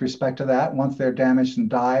place with respect to that. Once they're damaged and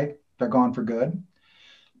die, they're gone for good.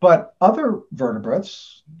 But other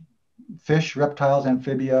vertebrates, fish, reptiles,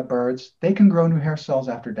 amphibia, birds, they can grow new hair cells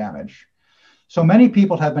after damage. So many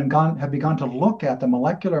people have begun to look at the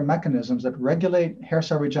molecular mechanisms that regulate hair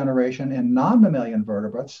cell regeneration in non-mammalian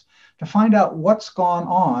vertebrates to find out what's gone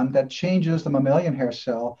on that changes the mammalian hair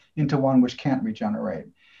cell into one which can't regenerate.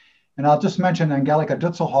 And I'll just mention Angelika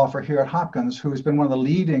Dutzelhofer here at Hopkins, who's been one of the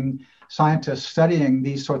leading scientists studying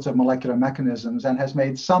these sorts of molecular mechanisms and has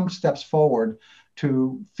made some steps forward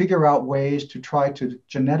to figure out ways to try to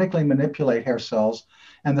genetically manipulate hair cells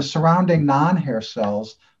and the surrounding non-hair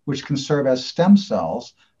cells, which can serve as stem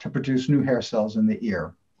cells to produce new hair cells in the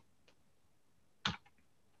ear.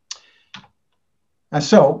 And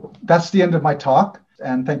so that's the end of my talk.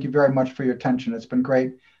 And thank you very much for your attention. It's been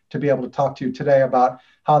great to be able to talk to you today about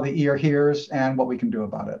how the ear hears and what we can do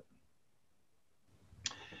about it.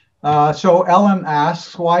 So Ellen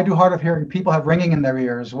asks, why do hard of hearing people have ringing in their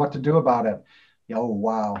ears? What to do about it? Oh,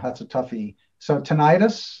 wow, that's a toughie. So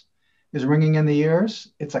tinnitus is ringing in the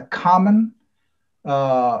ears. It's a common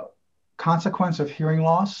consequence of hearing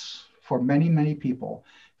loss for many, many people.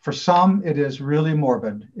 For some, it is really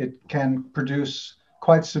morbid. It can produce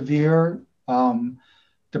quite severe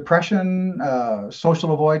depression,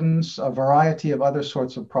 social avoidance, a variety of other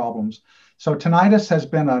sorts of problems. So tinnitus has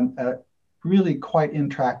been a really quite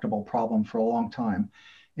intractable problem for a long time.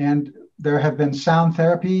 And there have been sound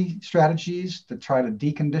therapy strategies to try to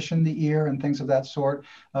decondition the ear and things of that sort.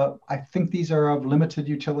 I think these are of limited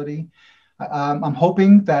utility. I'm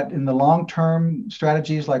hoping that in the long-term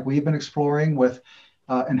strategies like we've been exploring with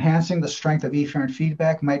enhancing the strength of efferent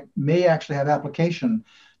feedback may actually have application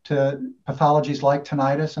to pathologies like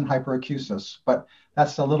tinnitus and hyperacusis, but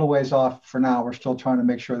that's a little ways off for now. We're still trying to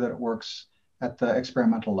make sure that it works at the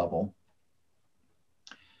experimental level.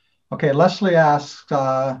 Okay, Leslie asks,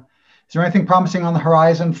 is there anything promising on the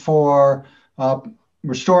horizon for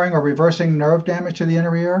restoring or reversing nerve damage to the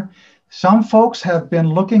inner ear? Some folks have been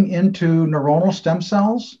looking into neuronal stem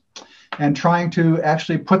cells and trying to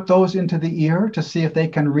actually put those into the ear to see if they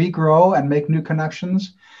can regrow and make new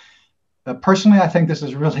connections. Personally, I think this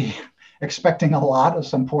is really expecting a lot of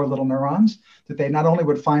some poor little neurons, that they not only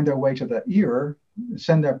would find their way to the ear,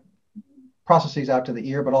 send their processes out to the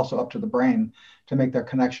ear, but also up to the brain to make their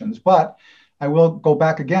connections. But I will go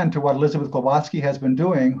back again to what Elizabeth Glowatsky has been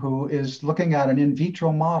doing, who is looking at an in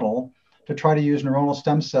vitro model to try to use neuronal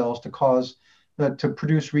stem cells to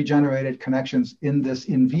produce regenerated connections in this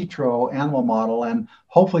in vitro animal model. And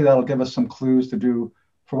hopefully that'll give us some clues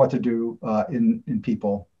for what to do in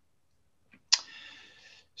people.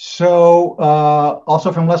 So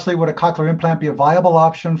also from Leslie, would a cochlear implant be a viable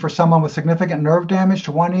option for someone with significant nerve damage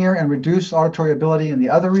to one ear and reduced auditory ability in the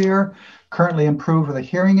other ear, currently improved with a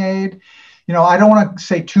hearing aid? You know, I don't want to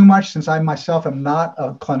say too much since I myself am not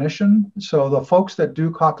a clinician. So the folks that do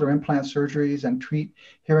cochlear implant surgeries and treat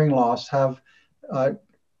hearing loss have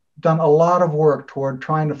done a lot of work toward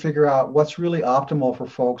trying to figure out what's really optimal for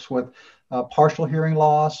folks with partial hearing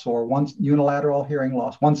loss or unilateral hearing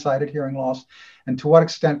loss, one-sided hearing loss, and to what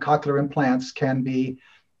extent cochlear implants can be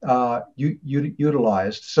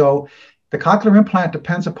utilized. So the cochlear implant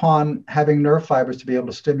depends upon having nerve fibers to be able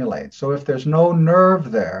to stimulate. So if there's no nerve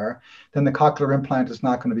there, then the cochlear implant is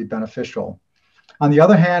not going to be beneficial. On the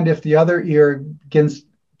other hand, if the other ear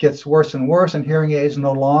gets worse and worse and hearing aids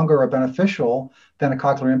no longer are beneficial, then a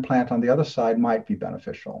cochlear implant on the other side might be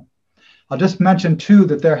beneficial. I'll just mention too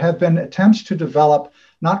that there have been attempts to develop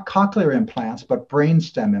not cochlear implants, but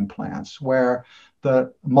brainstem implants, where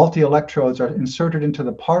the multi-electrodes are inserted into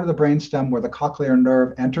the part of the brainstem where the cochlear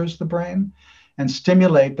nerve enters the brain and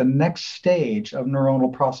stimulate the next stage of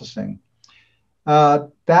neuronal processing.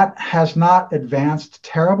 That has not advanced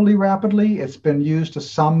terribly rapidly. It's been used to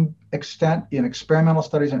some extent in experimental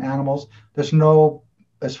studies in animals. There's no,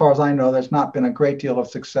 as far as I know, there's not been a great deal of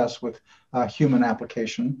success with human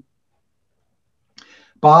application.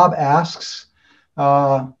 Bob asks,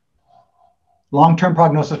 long-term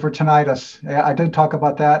prognosis for tinnitus. I did talk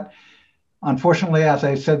about that. Unfortunately, as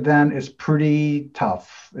I said then, it's pretty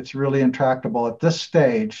tough. It's really intractable. At this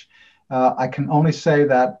stage, I can only say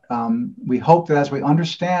that we hope that as we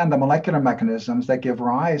understand the molecular mechanisms that give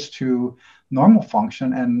rise to normal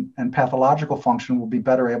function and pathological function, we'll be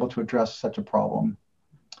better able to address such a problem.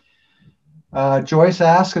 Joyce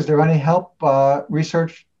asks, is there any help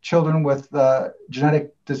research children with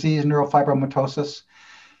genetic disease, neurofibromatosis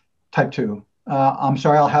type 2? I'm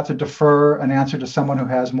sorry, I'll have to defer an answer to someone who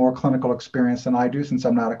has more clinical experience than I do, since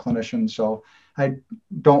I'm not a clinician. So I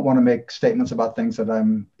don't want to make statements about things that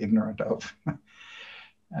I'm ignorant of.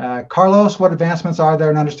 Carlos, what advancements are there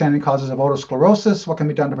in understanding causes of otosclerosis? What can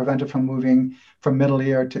be done to prevent it from moving from middle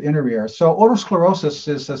ear to inner ear? So otosclerosis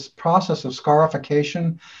is this process of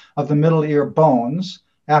scarification of the middle ear bones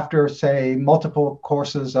after, say, multiple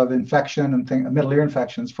courses of infection and middle ear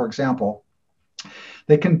infections, for example.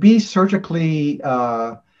 They can be surgically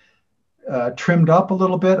trimmed up a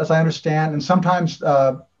little bit, as I understand, and sometimes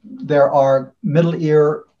there are middle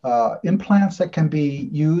ear implants that can be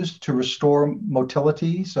used to restore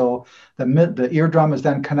motility. So the eardrum is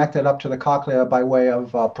then connected up to the cochlea by way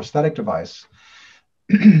of a prosthetic device.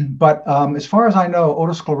 But as far as I know,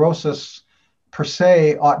 otosclerosis per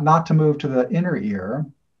se ought not to move to the inner ear.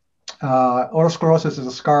 Otosclerosis is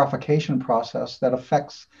a scarification process that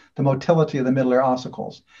affects the motility of the middle ear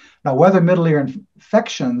ossicles. Now, whether middle ear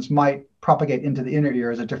infections might propagate into the inner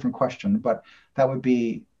ear is a different question, but that would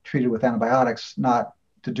be treated with antibiotics, not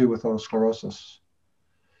to do with otosclerosis.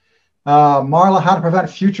 Marla, how to prevent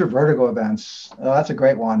future vertigo events? That's a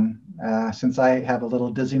great one, since I have a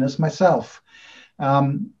little dizziness myself.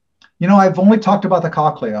 I've only talked about the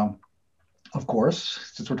cochlea, of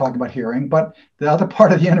course, since we're talking about hearing, but the other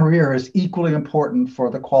part of the inner ear is equally important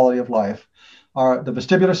for the quality of life. The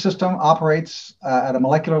vestibular system operates at a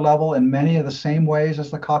molecular level in many of the same ways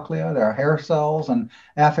as the cochlea. There are hair cells and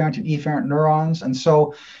afferent and efferent neurons. And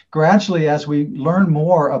so gradually, as we learn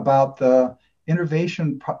more about the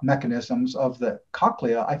innervation mechanisms of the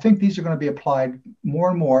cochlea, I think these are going to be applied more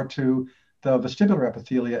and more to the vestibular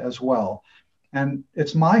epithelia as well. And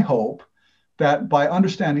it's my hope that by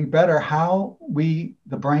understanding better how the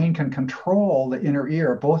brain can control the inner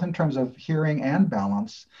ear, both in terms of hearing and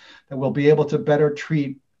balance, that we'll be able to better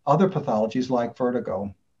treat other pathologies like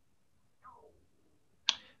vertigo.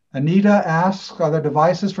 Anita asks, are there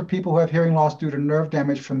devices for people who have hearing loss due to nerve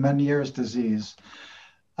damage from Meniere's disease?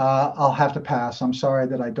 I'll have to pass. I'm sorry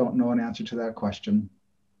that I don't know an answer to that question.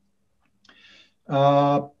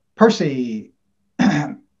 Percy,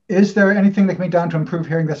 is there anything that can be done to improve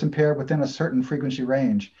hearing that's impaired within a certain frequency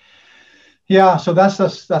range? Yeah, so that's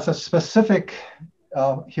a specific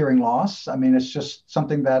hearing loss. I mean, it's just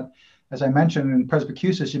something that, as I mentioned, in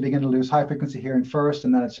presbycusis, you begin to lose high frequency hearing first,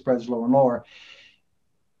 and then it spreads lower and lower.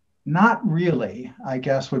 Not really, I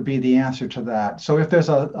guess, would be the answer to that. So if there's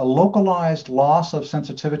a localized loss of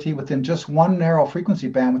sensitivity within just one narrow frequency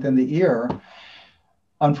band within the ear,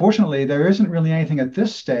 unfortunately, there isn't really anything at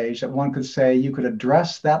this stage that one could say you could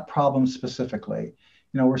address that problem specifically.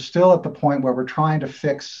 We're still at the point where we're trying to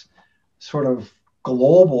fix sort of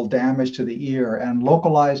global damage to the ear, and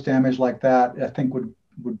localized damage like that, I think would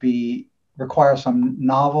require some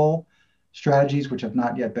novel strategies which have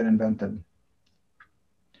not yet been invented.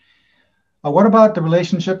 What about the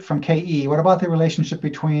relationship from KE? What about the relationship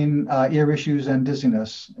between ear issues and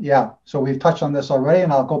dizziness? Yeah, so we've touched on this already,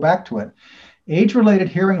 and I'll go back to it. Age-related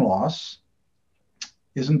hearing loss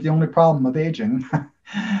isn't the only problem of aging.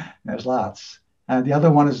 There's lots. The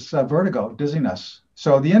other one is vertigo, dizziness.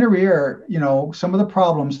 So the inner ear, some of the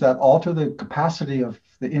problems that alter the capacity of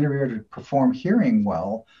the inner ear to perform hearing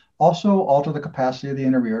well also alter the capacity of the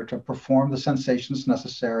inner ear to perform the sensations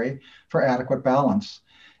necessary for adequate balance.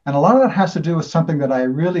 And a lot of that has to do with something that I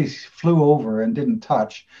really flew over and didn't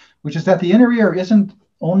touch, which is that the inner ear isn't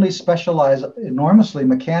only specialized enormously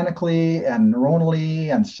mechanically and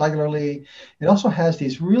neuronally and cellularly. It also has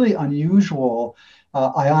these really unusual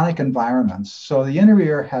ionic environments. So the inner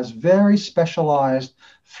ear has very specialized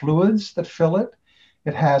fluids that fill it.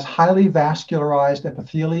 It has highly vascularized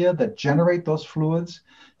epithelia that generate those fluids.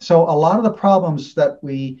 So a lot of the problems that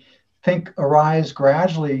we think arise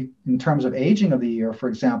gradually in terms of aging of the ear, for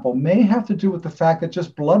example, may have to do with the fact that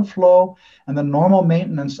just blood flow and the normal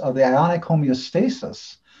maintenance of the ionic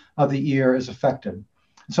homeostasis of the ear is affected.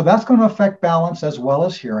 So that's going to affect balance as well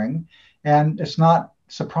as hearing. And it's not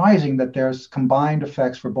surprising that there's combined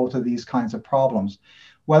effects for both of these kinds of problems.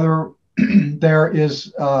 Whether there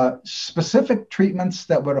is specific treatments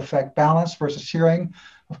that would affect balance versus hearing,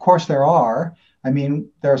 of course there are. I mean,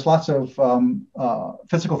 there's lots of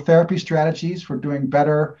physical therapy strategies for doing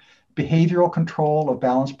better behavioral control of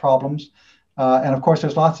balance problems. And of course,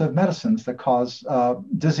 there's lots of medicines that cause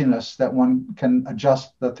dizziness that one can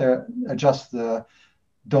adjust the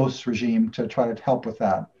dose regime to try to help with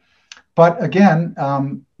that. But again,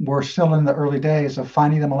 we're still in the early days of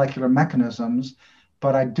finding the molecular mechanisms.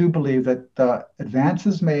 But I do believe that the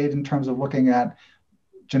advances made in terms of looking at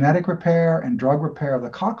genetic repair and drug repair of the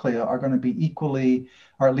cochlea are going to be equally,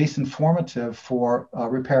 or at least informative for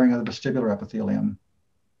repairing of the vestibular epithelium.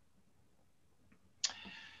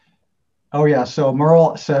 Oh yeah, so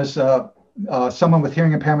Merle says, someone with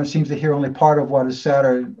hearing impairment seems to hear only part of what is said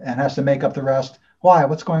and has to make up the rest. Why?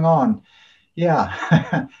 What's going on?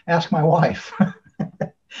 Yeah, ask my wife.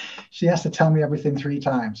 She has to tell me everything 3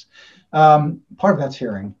 times. Part of that's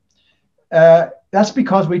hearing. that's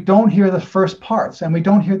because we don't hear the first parts, and we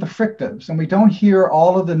don't hear the fricatives, and we don't hear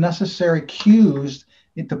all of the necessary cues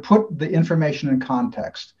to put the information in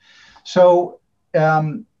context. So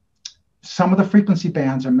some of the frequency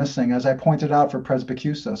bands are missing, as I pointed out for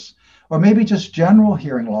presbycusis, or maybe just general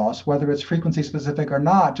hearing loss, whether it's frequency specific or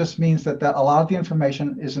not, just means that a lot of the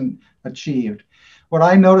information isn't achieved. What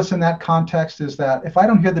I notice in that context is that if I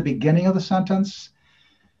don't hear the beginning of the sentence,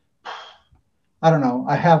 I don't know,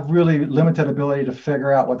 I have really limited ability to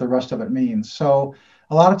figure out what the rest of it means. So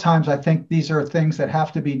a lot of times I think these are things that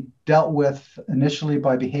have to be dealt with initially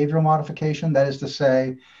by behavioral modification. That is to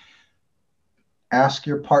say, ask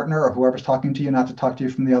your partner or whoever's talking to you not to talk to you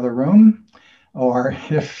from the other room. Or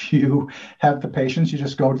if you have the patients, you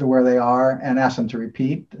just go to where they are and ask them to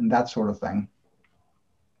repeat and that sort of thing.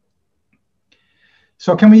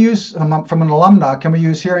 So can we use, from an alumna, can we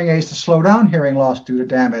use hearing aids to slow down hearing loss due to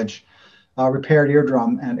damage, repaired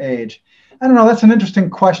eardrum, and age? I don't know, that's an interesting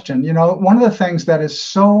question. You know, one of the things that is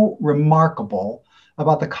so remarkable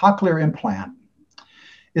about the cochlear implant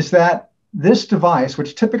is that this device,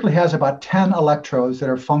 which typically has about 10 electrodes that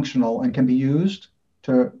are functional and can be used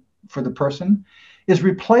for the person, is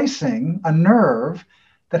replacing a nerve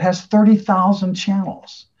that has 30,000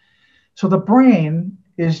 channels. So the brain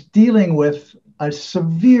is dealing with a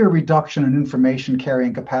severe reduction in information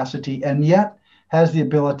carrying capacity, and yet has the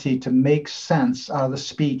ability to make sense out of the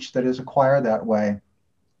speech that is acquired that way.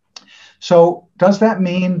 So does that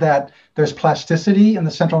mean that there's plasticity in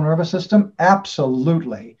the central nervous system?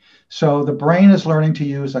 Absolutely. So the brain is learning to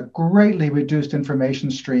use a greatly reduced information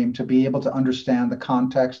stream to be able to understand the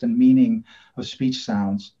context and meaning of speech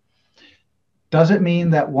sounds. Does it mean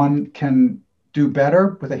that one can do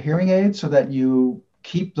better with a hearing aid so that you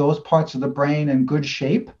keep those parts of the brain in good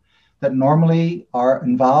shape that normally are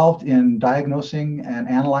involved in diagnosing and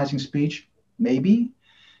analyzing speech? Maybe.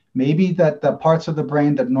 Maybe that the parts of the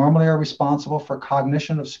brain that normally are responsible for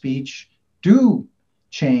cognition of speech do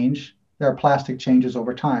change. There are plastic changes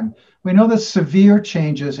over time. We know that severe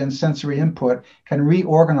changes in sensory input can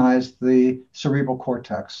reorganize the cerebral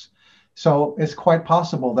cortex. So it's quite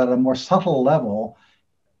possible that at a more subtle level,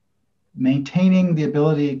 maintaining the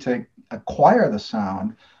ability to acquire the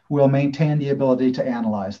sound will maintain the ability to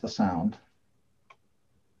analyze the sound.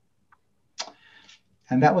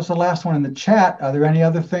 And that was the last one in the chat. Are there any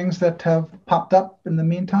other things that have popped up in the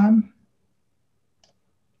meantime?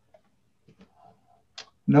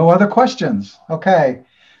 No other questions. Okay.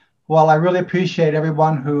 Well, I really appreciate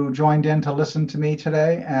everyone who joined in to listen to me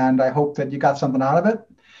today, and I hope that you got something out of it.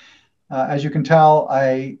 As you can tell,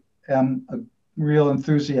 I am a real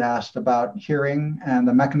enthusiast about hearing and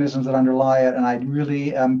the mechanisms that underlie it, and I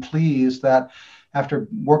really am pleased that after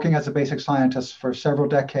working as a basic scientist for several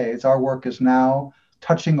decades, our work is now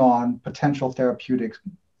touching on potential therapeutic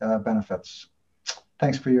benefits.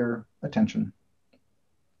 Thanks for your attention.